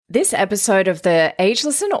This episode of the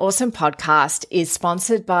Ageless and Awesome podcast is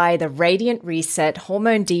sponsored by the Radiant Reset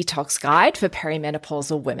Hormone Detox Guide for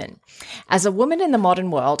Perimenopausal Women. As a woman in the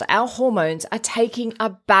modern world, our hormones are taking a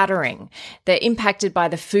battering. They're impacted by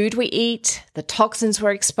the food we eat, the toxins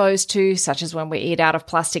we're exposed to, such as when we eat out of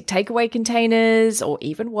plastic takeaway containers, or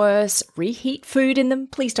even worse, reheat food in them.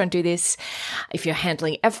 Please don't do this. If you're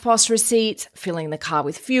handling FPOS receipts, filling the car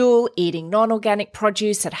with fuel, eating non-organic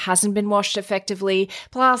produce that hasn't been washed effectively,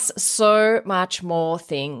 plus so much more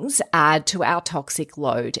things add to our toxic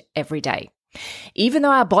load every day. Even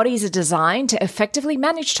though our bodies are designed to effectively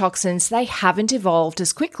manage toxins, they haven't evolved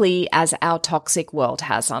as quickly as our toxic world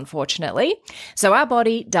has, unfortunately. So our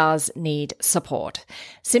body does need support.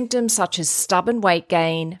 Symptoms such as stubborn weight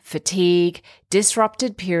gain, fatigue,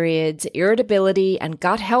 disrupted periods, irritability, and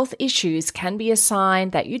gut health issues can be a sign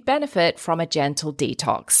that you'd benefit from a gentle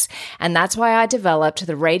detox. And that's why I developed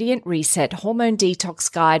the Radiant Reset Hormone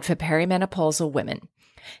Detox Guide for Perimenopausal Women.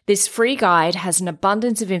 This free guide has an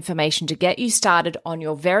abundance of information to get you started on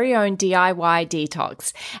your very own DIY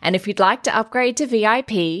detox. And if you'd like to upgrade to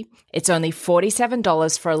VIP, it's only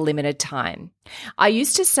 $47 for a limited time. I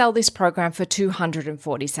used to sell this program for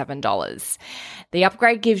 $247. The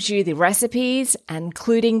upgrade gives you the recipes,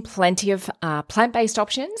 including plenty of plant-based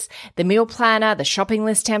options, the meal planner, the shopping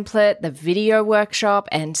list template, the video workshop,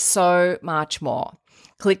 and so much more.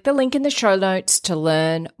 Click the link in the show notes to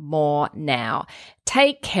learn more now.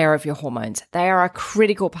 Take care of your hormones. They are a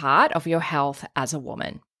critical part of your health as a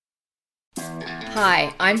woman.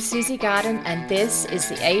 Hi, I'm Susie Garden, and this is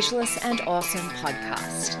the Ageless and Awesome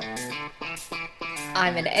podcast.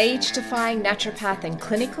 I'm an age-defying naturopath and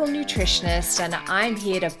clinical nutritionist, and I'm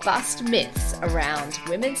here to bust myths around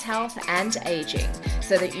women's health and aging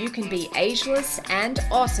so that you can be ageless and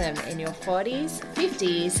awesome in your 40s,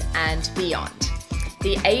 50s, and beyond.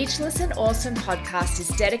 The Ageless and Awesome podcast is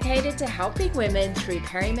dedicated to helping women through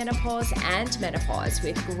perimenopause and menopause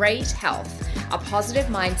with great health, a positive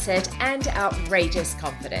mindset, and outrageous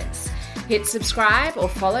confidence. Hit subscribe or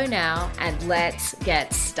follow now, and let's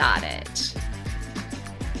get started.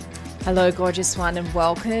 Hello, gorgeous one, and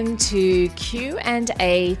welcome to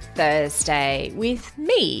Q&A Thursday with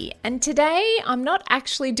me. And today I'm not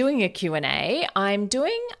actually doing a Q&A. I'm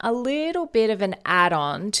doing a little bit of an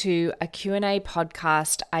add-on to a Q&A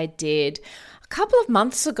podcast I did a couple of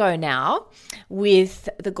months ago now with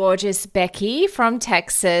the gorgeous Becky from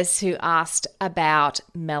Texas, who asked about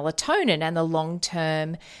melatonin and the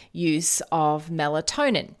long-term use of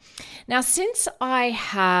melatonin. Now, since I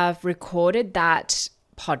have recorded that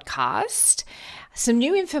podcast, some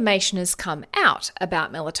new information has come out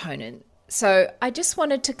about melatonin. So I just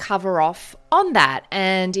wanted to cover off on that.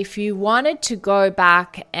 And if you wanted to go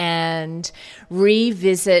back and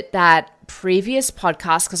revisit that previous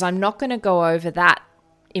podcast, because I'm not going to go over that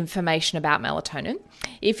information about melatonin,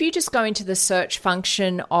 if you just go into the search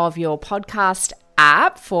function of your podcast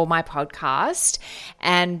app for my podcast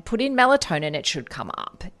and put in melatonin, it should come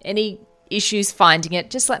up. Any issues finding it,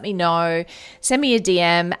 just let me know. Send me a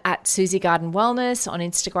DM at Susie Garden Wellness on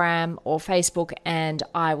Instagram or Facebook, and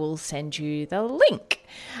I will send you the link.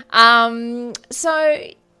 I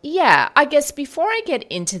guess before I get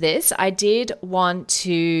into this, I did want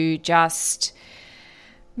to just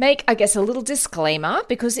make, a little disclaimer,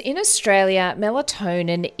 because in Australia,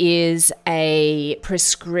 melatonin is a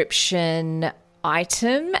prescription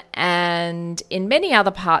item, and in many other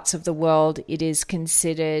parts of the world it is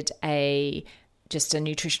considered just a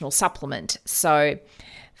nutritional supplement. So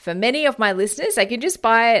for many of my listeners, they can just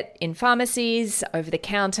buy it in pharmacies, over the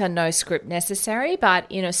counter, no script necessary. But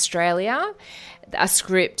in Australia, a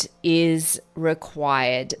script is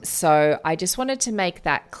required. So I just wanted to make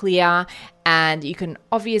that clear. And you can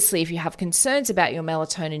obviously, if you have concerns about your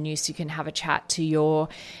melatonin use, you can have a chat to your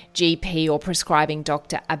GP or prescribing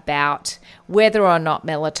doctor about whether or not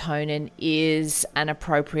melatonin is an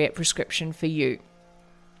appropriate prescription for you.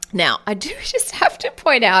 Now, I do just have to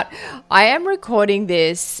point out, I am recording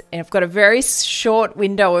this and I've got a very short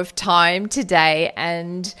window of time today,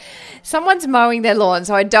 and someone's mowing their lawn,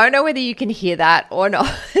 so I don't know whether you can hear that or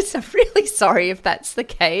not. So I'm really sorry if that's the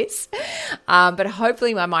case. But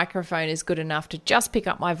hopefully my microphone is good enough to just pick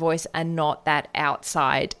up my voice and not that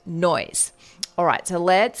outside noise. All right, so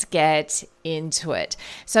let's get into it.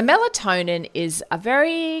 So melatonin is a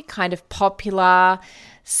very kind of popular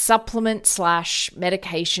supplement /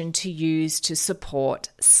 medication to use to support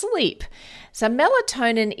sleep. So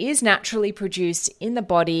melatonin is naturally produced in the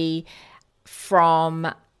body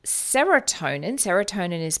from serotonin.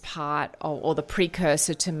 Serotonin is part of, or the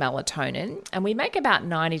precursor to melatonin, and we make about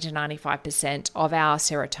 90 to 95% of our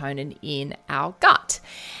serotonin in our gut.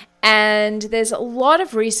 And there's a lot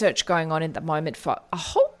of research going on at the moment for a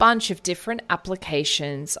whole bunch of different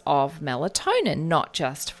applications of melatonin, not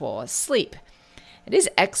just for sleep. It is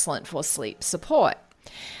excellent for sleep support.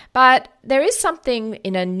 But there is something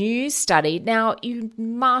in a new study. Now, you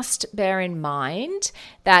must bear in mind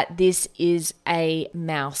that this is a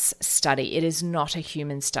mouse study. It is not a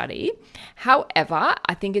human study. However,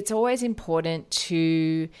 I think it's always important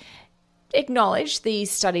to acknowledge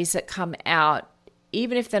these studies that come out,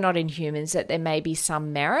 even if they're not in humans, that there may be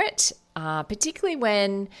some merit, particularly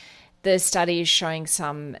when the study is showing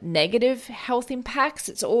some negative health impacts.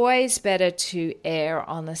 It's always better to err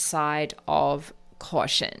on the side of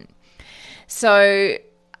caution. So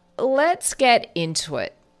let's get into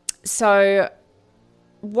it. So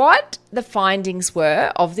what the findings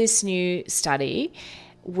were of this new study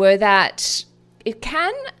were that it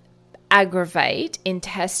can aggravate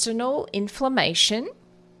intestinal inflammation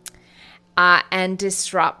and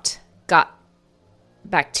disrupt gut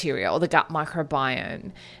bacteria or the gut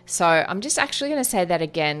microbiome. So I'm just actually going to say that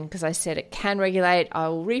again because I said it can regulate. I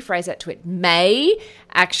will rephrase that to it may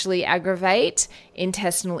actually aggravate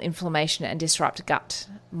intestinal inflammation and disrupt gut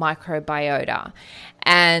microbiota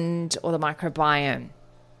or the microbiome.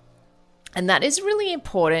 And that is really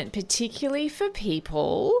important, particularly for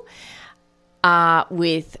people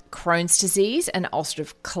with Crohn's disease and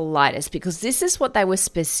ulcerative colitis, because this is what they were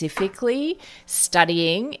specifically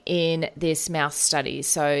studying in this mouse study.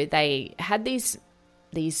 So they had these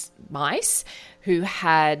mice who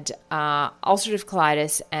had ulcerative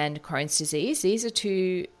colitis and Crohn's disease. These are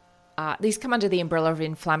two. These come under the umbrella of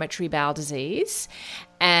inflammatory bowel disease,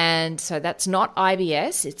 and so that's not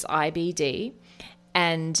IBS; it's IBD.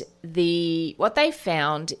 And what they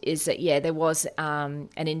found is that, there was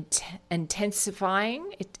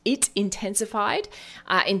intensified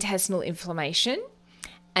intestinal inflammation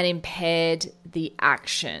and impaired the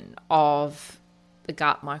action of the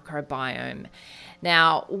gut microbiome.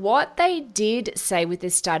 Now, what they did say with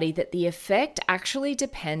this study that the effect actually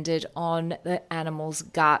depended on the animal's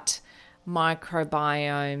gut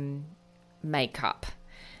microbiome makeup.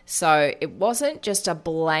 So it wasn't just a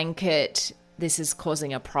blanket this is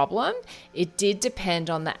causing a problem. It did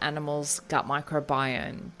depend on the animal's gut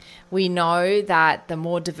microbiome. We know that the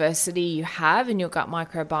more diversity you have in your gut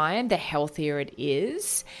microbiome, the healthier it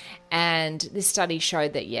is. And this study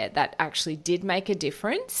showed that, that actually did make a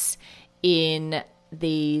difference in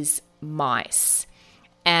these mice.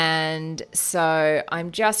 And so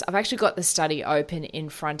I've actually got the study open in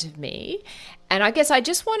front of me. And I guess I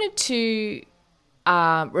just wanted to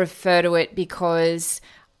refer to it because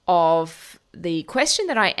of the question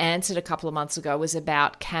that I answered a couple of months ago was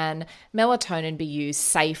about, can melatonin be used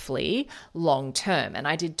safely long term? And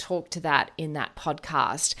I did talk to that in that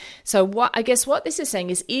podcast. So what this is saying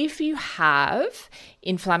is, if you have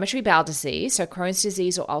inflammatory bowel disease, so Crohn's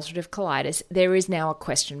disease or ulcerative colitis, there is now a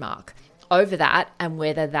question mark over that and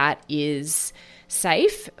whether that is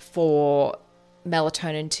safe for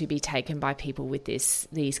melatonin to be taken by people with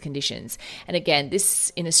these conditions. And again,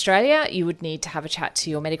 this in Australia, you would need to have a chat to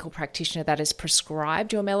your medical practitioner that has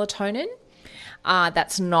prescribed your melatonin.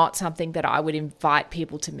 That's not something that I would invite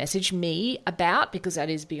people to message me about because that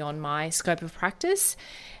is beyond my scope of practice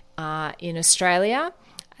in Australia.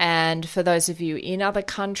 And for those of you in other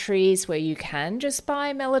countries where you can just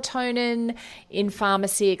buy melatonin in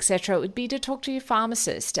pharmacy, etc., it would be to talk to your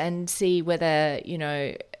pharmacist and see whether,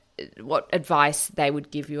 what advice they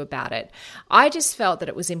would give you about it. I just felt that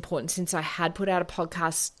it was important, since I had put out a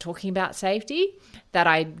podcast talking about safety, that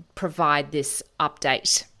I provide this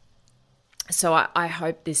update. So I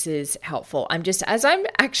hope this is helpful. As I'm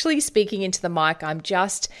actually speaking into the mic, I'm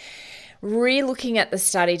just re-looking at the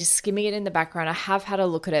study, just skimming it in the background. I have had a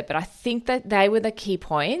look at it, but I think that they were the key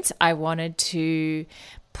points I wanted to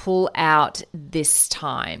pull out this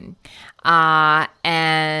time.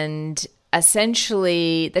 And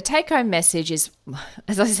essentially, the take-home message is,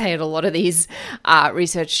 as I say in a lot of these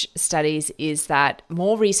research studies, is that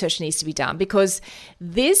more research needs to be done because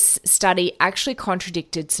this study actually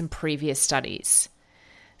contradicted some previous studies.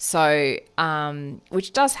 So,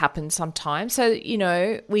 which does happen sometimes. So,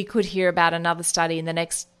 we could hear about another study in the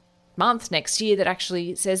next month, next year that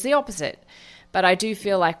actually says the opposite. But I do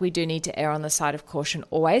feel like we do need to err on the side of caution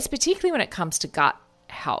always, particularly when it comes to gut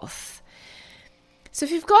health. So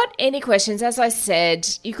if you've got any questions, as I said,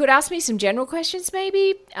 you could ask me some general questions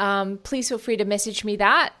maybe. Please feel free to message me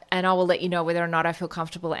that and I will let you know whether or not I feel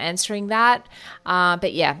comfortable answering that. But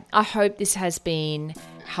I hope this has been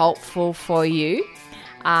helpful for you.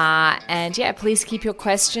 Please keep your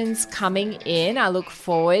questions coming in. I look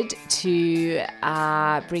forward to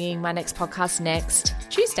bringing my next podcast next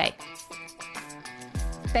Tuesday.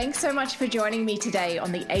 Thanks so much for joining me today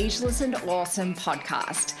on the Ageless and Awesome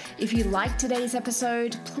podcast. If you liked today's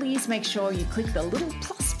episode, please make sure you click the little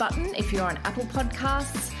plus button if you're on Apple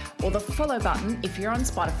Podcasts or the follow button if you're on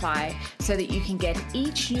Spotify so that you can get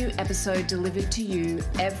each new episode delivered to you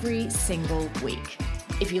every single week.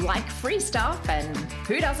 If you like free stuff, and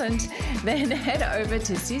who doesn't, then head over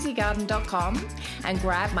to susiegarden.com and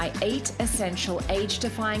grab my 8 essential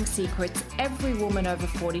age-defying secrets every woman over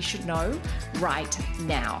 40 should know right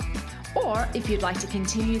now. Or if you'd like to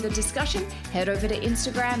continue the discussion, head over to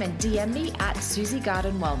Instagram and DM me at Susie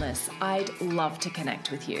Garden Wellness. I'd love to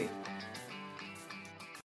connect with you.